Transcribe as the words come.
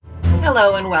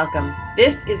Hello and welcome.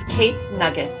 This is Kate's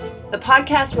Nuggets, the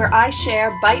podcast where I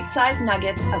share bite-sized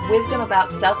nuggets of wisdom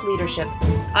about self-leadership.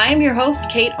 I am your host,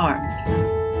 Kate Arms.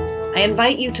 I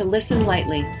invite you to listen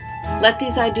lightly. Let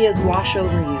these ideas wash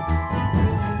over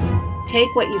you.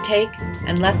 Take what you take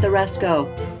and let the rest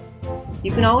go.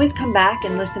 You can always come back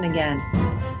and listen again.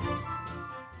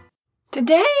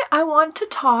 Today, I want to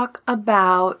talk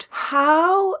about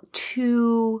how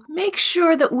to make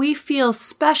sure that we feel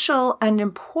special and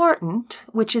important,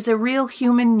 which is a real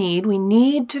human need. We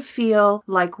need to feel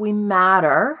like we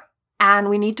matter, and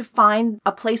we need to find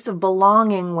a place of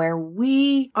belonging where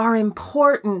we are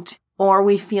important or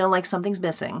we feel like something's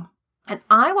missing. And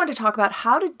I want to talk about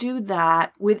how to do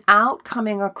that without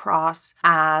coming across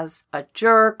as a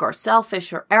jerk or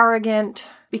selfish or arrogant.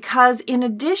 Because in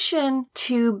addition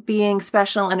to being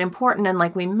special and important and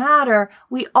like we matter,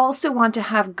 we also want to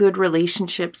have good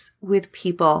relationships with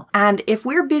people. And if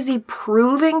we're busy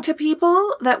proving to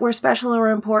people that we're special or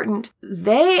important,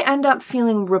 they end up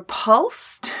feeling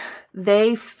repulsed.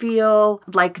 They feel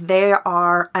like they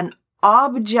are an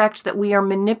object that we are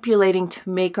manipulating to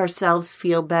make ourselves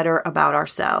feel better about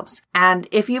ourselves. And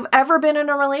if you've ever been in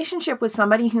a relationship with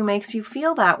somebody who makes you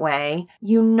feel that way,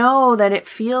 you know that it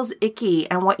feels icky.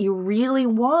 And what you really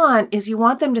want is you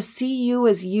want them to see you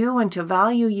as you and to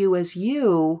value you as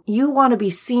you. You want to be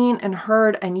seen and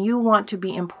heard, and you want to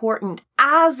be important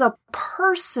as a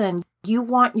person. You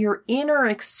want your inner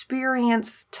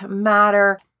experience to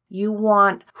matter. You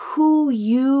want who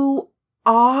you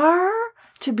are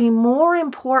to be more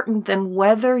important than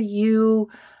whether you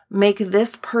make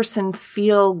this person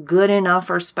feel good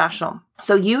enough or special.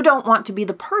 So you don't want to be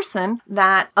the person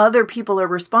that other people are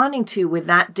responding to with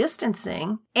that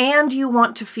distancing, and you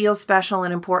want to feel special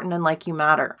and important and like you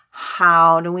matter.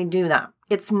 How do we do that?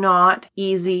 It's not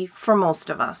easy for most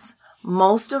of us.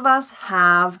 Most of us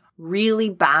have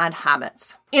really bad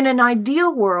habits. In an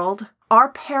ideal world, our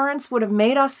parents would have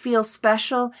made us feel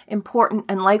special, important,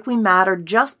 and like we mattered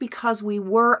just because we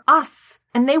were us.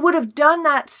 And they would have done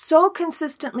that so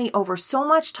consistently over so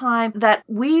much time that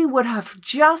we would have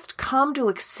just come to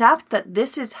accept that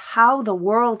this is how the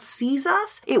world sees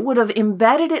us. It would have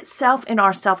embedded itself in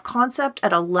our self-concept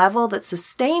at a level that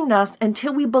sustained us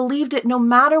until we believed it no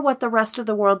matter what the rest of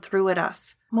the world threw at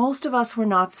us. Most of us were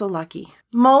not so lucky.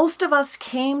 Most of us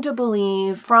came to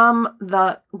believe from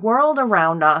the world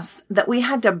around us that we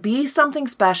had to be something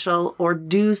special or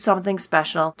do something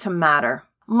special to matter.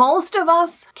 Most of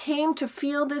us came to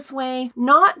feel this way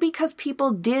not because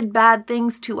people did bad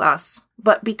things to us,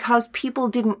 but because people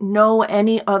didn't know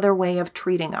any other way of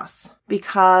treating us.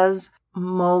 Because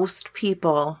most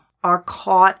people are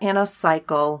caught in a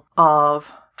cycle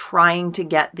of trying to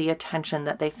get the attention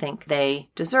that they think they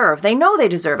deserve. They know they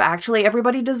deserve. Actually,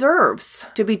 everybody deserves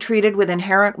to be treated with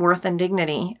inherent worth and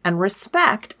dignity and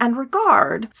respect and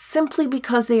regard simply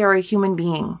because they are a human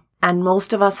being. And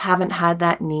most of us haven't had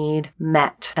that need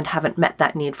met and haven't met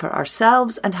that need for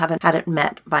ourselves and haven't had it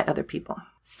met by other people.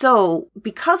 So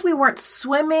because we weren't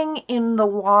swimming in the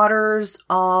waters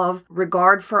of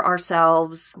regard for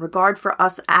ourselves, regard for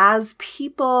us as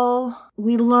people,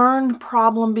 we learned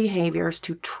problem behaviors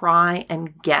to try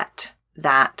and get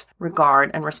that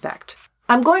regard and respect.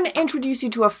 I'm going to introduce you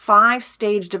to a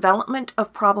 5-stage development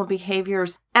of problem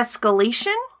behaviors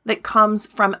escalation that comes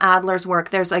from Adler's work.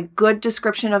 There's a good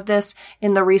description of this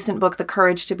in the recent book, The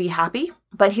Courage to Be Happy.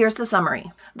 But here's the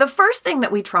summary. The first thing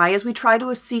that we try is we try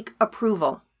to seek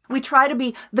approval. We try to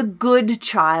be the good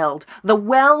child, the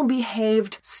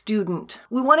well-behaved student.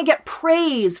 We want to get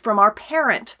praise from our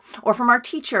parent or from our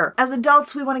teacher. As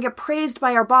adults, we want to get praised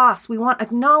by our boss. We want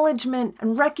acknowledgement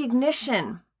and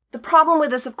recognition. The problem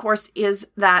with this, of course, is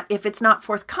that if it's not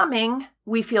forthcoming,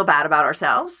 we feel bad about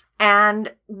ourselves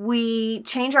and we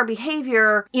change our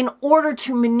behavior in order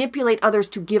to manipulate others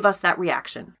to give us that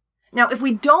reaction. Now, if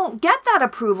we don't get that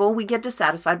approval, we get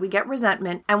dissatisfied, we get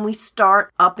resentment, and we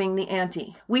start upping the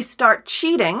ante. We start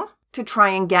cheating to try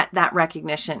and get that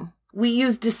recognition. We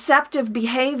use deceptive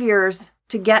behaviors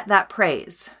to get that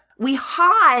praise. We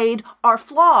hide our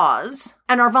flaws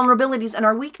and our vulnerabilities and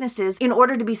our weaknesses in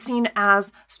order to be seen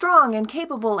as strong and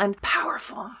capable and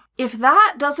powerful. If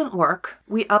that doesn't work,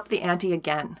 we up the ante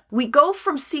again. We go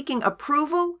from seeking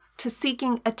approval to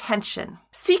seeking attention.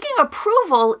 Seeking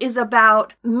approval is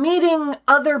about meeting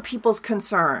other people's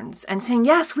concerns and saying,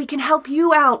 yes, we can help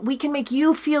you out. We can make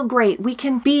you feel great. We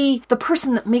can be the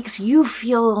person that makes you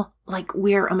feel like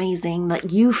we're amazing,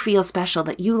 that you feel special,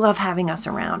 that you love having us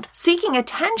around. Seeking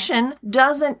attention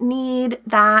doesn't need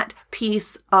that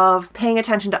piece of paying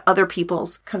attention to other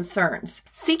people's concerns.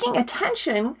 Seeking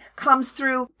attention comes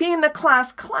through being the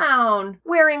class clown,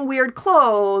 wearing weird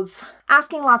clothes,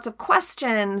 asking lots of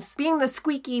questions, being the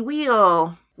squeaky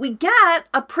wheel. We get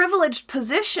a privileged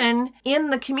position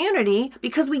in the community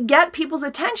because we get people's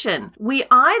attention. We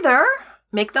either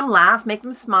make them laugh, make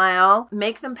them smile,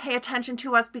 make them pay attention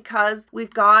to us because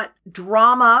we've got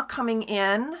drama coming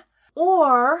in,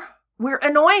 or we're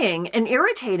annoying and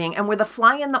irritating and we're the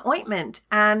fly in the ointment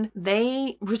and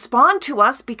they respond to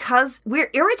us because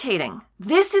we're irritating.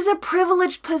 This is a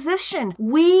privileged position.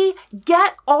 We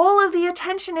get all of the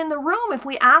attention in the room if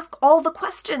we ask all the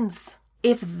questions.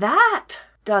 If that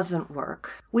doesn't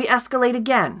work, we escalate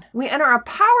again. We enter a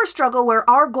power struggle where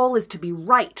our goal is to be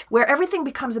right, where everything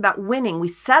becomes about winning. We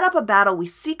set up a battle, we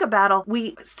seek a battle,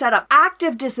 we set up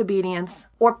active disobedience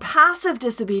or passive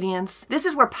disobedience. This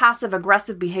is where passive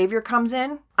aggressive behavior comes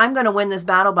in. I'm going to win this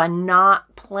battle by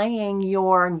not playing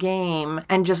your game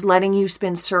and just letting you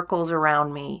spin circles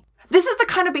around me. This is the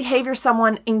kind of behavior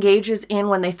someone engages in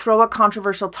when they throw a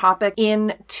controversial topic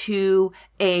into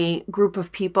a group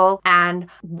of people and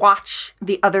watch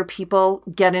the other people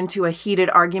get into a heated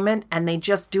argument, and they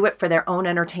just do it for their own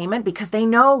entertainment because they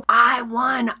know, I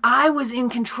won, I was in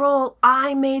control,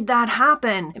 I made that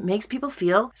happen. It makes people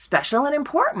feel special and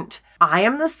important. I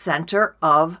am the center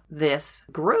of this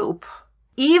group,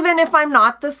 even if I'm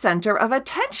not the center of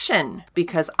attention,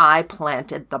 because I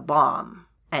planted the bomb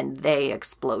and they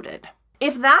exploded.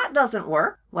 If that doesn't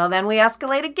work, well, then we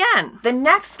escalate again. The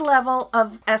next level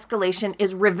of escalation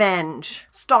is revenge,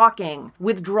 stalking,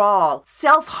 withdrawal,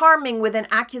 self-harming with an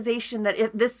accusation that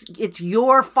it's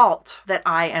your fault that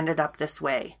I ended up this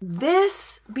way.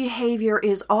 This behavior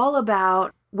is all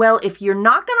about, well, if you're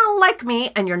not going to like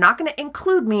me and you're not going to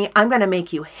include me, I'm going to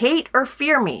make you hate or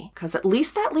fear me, because at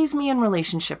least that leaves me in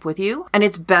relationship with you. And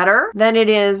it's better than it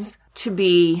is to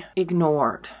be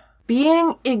ignored.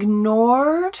 Being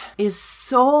ignored is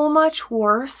so much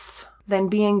worse than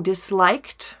being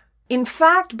disliked. In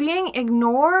fact, being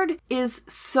ignored is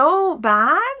so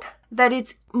bad that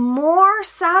it's more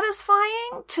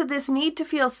satisfying to this need to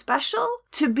feel special,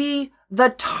 to be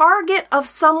the target of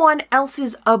someone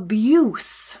else's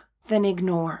abuse than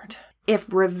ignored.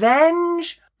 If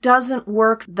revenge doesn't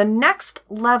work, the next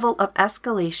level of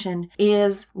escalation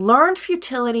is learned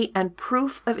futility and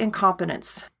proof of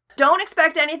incompetence. Don't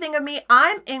expect anything of me.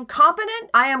 I'm incompetent.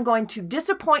 I am going to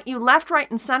disappoint you left, right,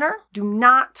 and center. Do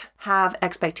not have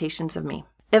expectations of me.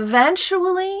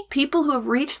 Eventually, people who have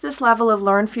reached this level of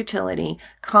learned futility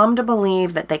come to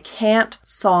believe that they can't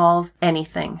solve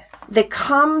anything. They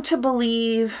come to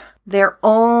believe their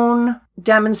own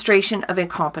demonstration of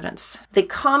incompetence. They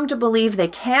come to believe they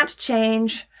can't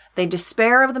change. They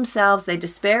despair of themselves. They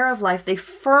despair of life. They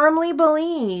firmly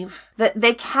believe that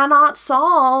they cannot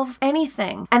solve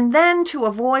anything. And then to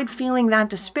avoid feeling that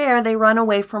despair, they run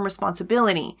away from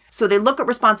responsibility. So they look at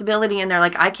responsibility and they're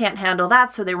like, I can't handle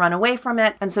that. So they run away from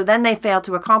it. And so then they fail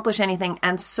to accomplish anything.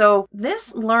 And so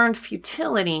this learned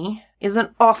futility is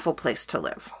an awful place to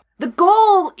live. The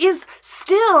goal is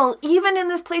still, even in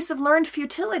this place of learned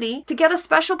futility, to get a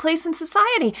special place in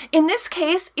society. In this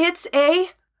case, it's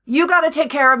you got to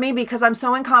take care of me because I'm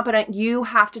so incompetent. You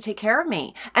have to take care of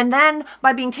me. And then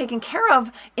by being taken care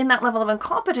of in that level of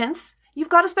incompetence, you've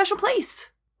got a special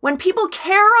place. When people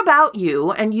care about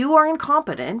you and you are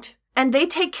incompetent and they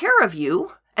take care of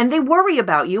you and they worry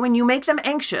about you and you make them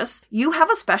anxious, you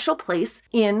have a special place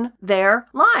in their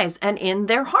lives and in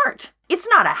their heart. It's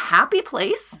not a happy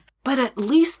place, but at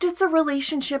least it's a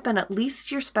relationship and at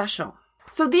least you're special.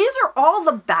 So these are all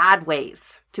the bad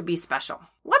ways to be special.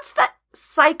 What's the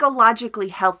psychologically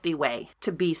healthy way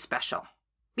to be special?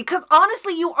 Because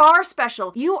honestly, you are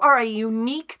special. You are a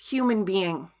unique human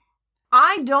being.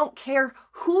 I don't care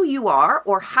who you are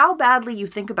or how badly you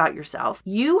think about yourself.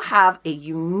 You have a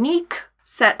unique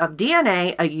set of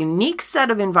DNA, a unique set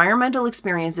of environmental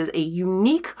experiences, a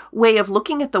unique way of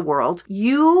looking at the world.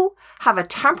 You have a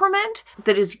temperament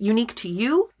that is unique to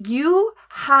you. You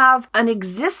have an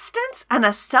existence and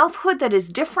a selfhood that is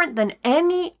different than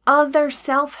any other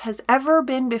self has ever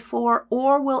been before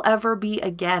or will ever be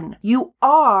again. You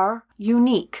are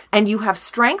unique and you have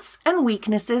strengths and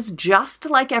weaknesses just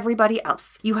like everybody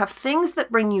else. You have things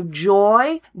that bring you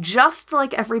joy just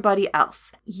like everybody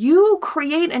else. You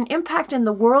create an impact in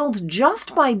the world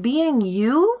just by being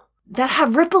you that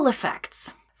have ripple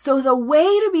effects. So the way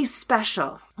to be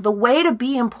special, the way to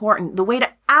be important, the way to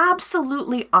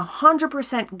absolutely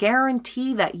 100%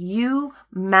 guarantee that you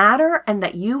matter and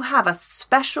that you have a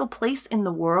special place in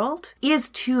the world is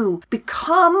to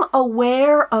become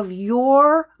aware of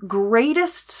your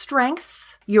greatest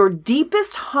strengths, your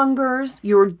deepest hungers,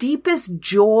 your deepest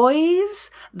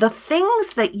joys, the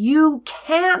things that you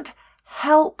can't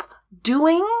help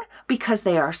doing because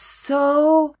they are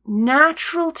so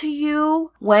natural to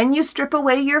you. When you strip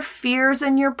away your fears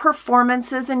and your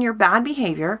performances and your bad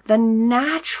behavior, the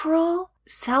natural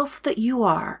self that you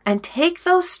are, and take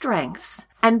those strengths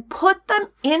and put them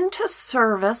into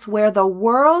service where the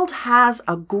world has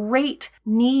a great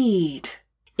need.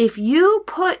 If you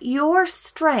put your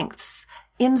strengths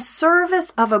in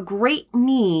service of a great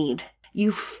need,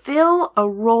 you fill a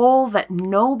role that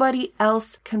nobody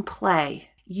else can play.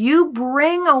 You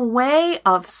bring a way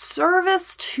of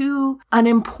service to an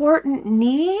important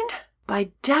need.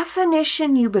 By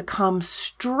definition, you become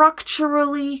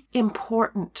structurally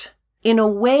important in a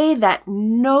way that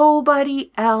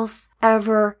nobody else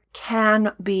ever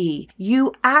can be.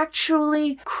 You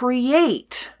actually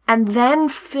create and then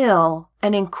fill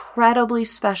an incredibly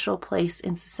special place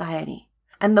in society.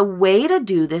 And the way to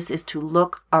do this is to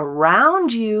look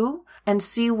around you and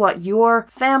see what your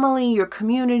family, your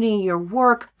community, your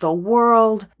work, the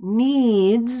world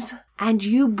needs. And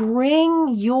you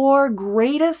bring your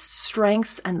greatest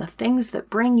strengths and the things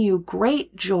that bring you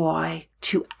great joy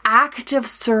to active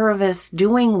service,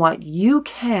 doing what you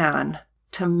can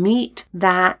to meet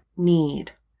that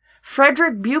need.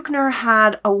 Frederick Buechner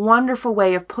had a wonderful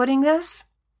way of putting this.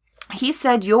 He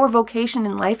said, your vocation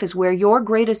in life is where your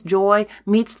greatest joy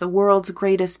meets the world's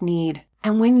greatest need.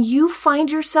 And when you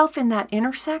find yourself in that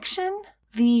intersection,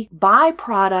 the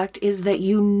byproduct is that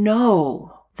you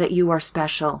know that you are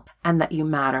special and that you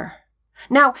matter.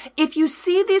 Now, if you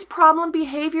see these problem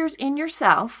behaviors in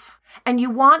yourself and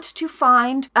you want to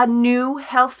find a new,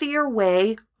 healthier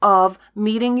way of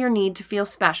meeting your need to feel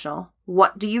special,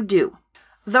 what do?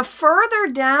 The further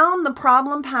down the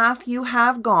problem path you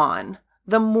have gone,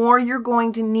 the more you're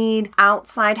going to need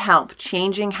outside help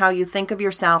changing how you think of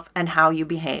yourself and how you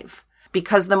behave.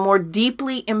 Because the more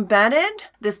deeply embedded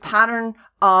this pattern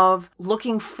of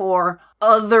looking for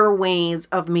other ways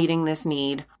of meeting this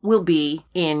need will be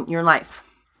in your life.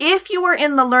 If you are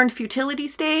in the learned futility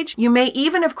stage, you may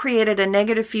even have created a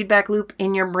negative feedback loop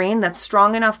in your brain that's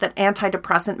strong enough that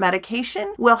antidepressant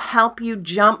medication will help you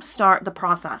jumpstart the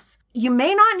process. You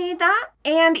may not need that,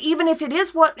 and even if it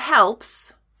is what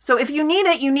helps, so if you need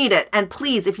it, you need it. And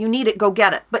please, if you need it, go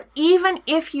get it. But even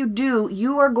if you do,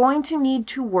 you are going to need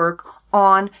to work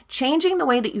on changing the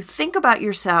way that you think about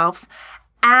yourself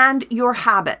and your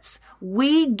habits.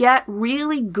 We get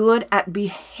really good at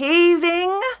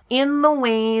behaving in the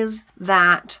ways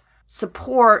that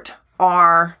support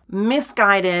our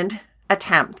misguided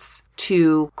attempts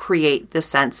to create the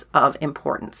sense of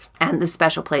importance and the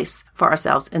special place for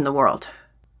ourselves in the world.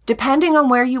 Depending on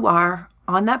where you are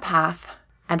on that path,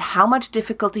 and how much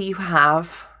difficulty you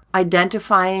have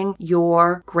identifying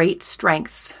your great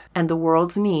strengths and the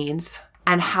world's needs,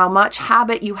 and how much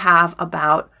habit you have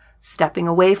about stepping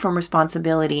away from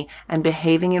responsibility and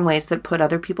behaving in ways that put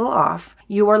other people off,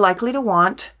 you are likely to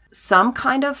want some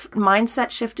kind of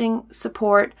mindset shifting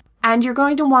support, and you're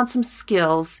going to want some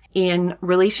skills in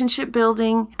relationship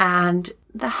building and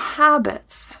the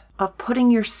habits of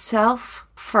putting yourself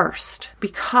first,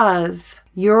 because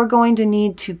you're going to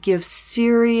need to give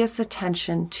serious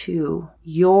attention to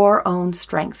your own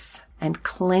strengths and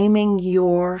claiming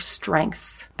your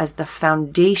strengths as the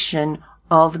foundation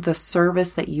of the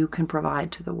service that you can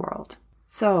provide to the world.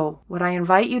 So, what I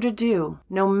invite you to do,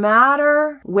 no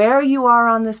matter where you are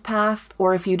on this path,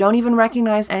 or if you don't even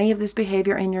recognize any of this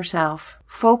behavior in yourself,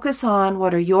 focus on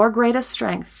what are your greatest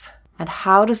strengths and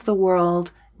how does the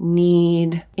world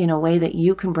need in a way that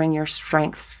you can bring your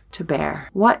strengths to bear.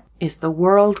 What is the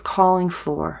world calling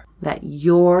for that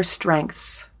your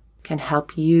strengths can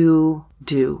help you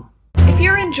do? If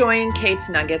you're enjoying Kate's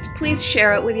Nuggets, please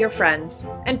share it with your friends.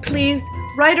 And please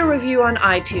write a review on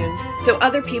iTunes so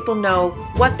other people know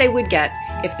what they would get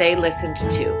if they listened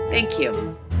too. Thank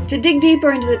you. To dig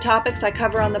deeper into the topics I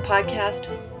cover on the podcast,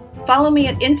 follow me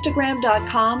at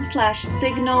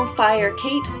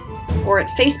Instagram.com/SignalFireKate or at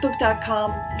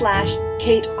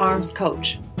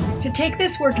Facebook.com/KateArmsCoach. To take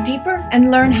this work deeper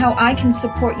and learn how I can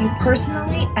support you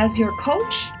personally as your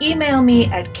coach, email me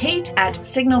at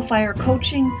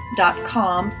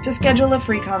kate@signalfirecoaching.com to schedule a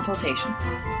free consultation.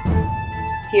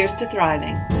 Here's to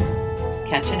thriving.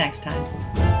 Catch you next time.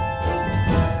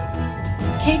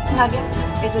 Kate's Nuggets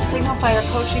is a Signal Fire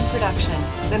coaching production.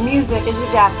 The music is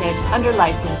adapted under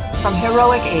license from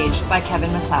Heroic Age by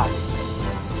Kevin MacLeod.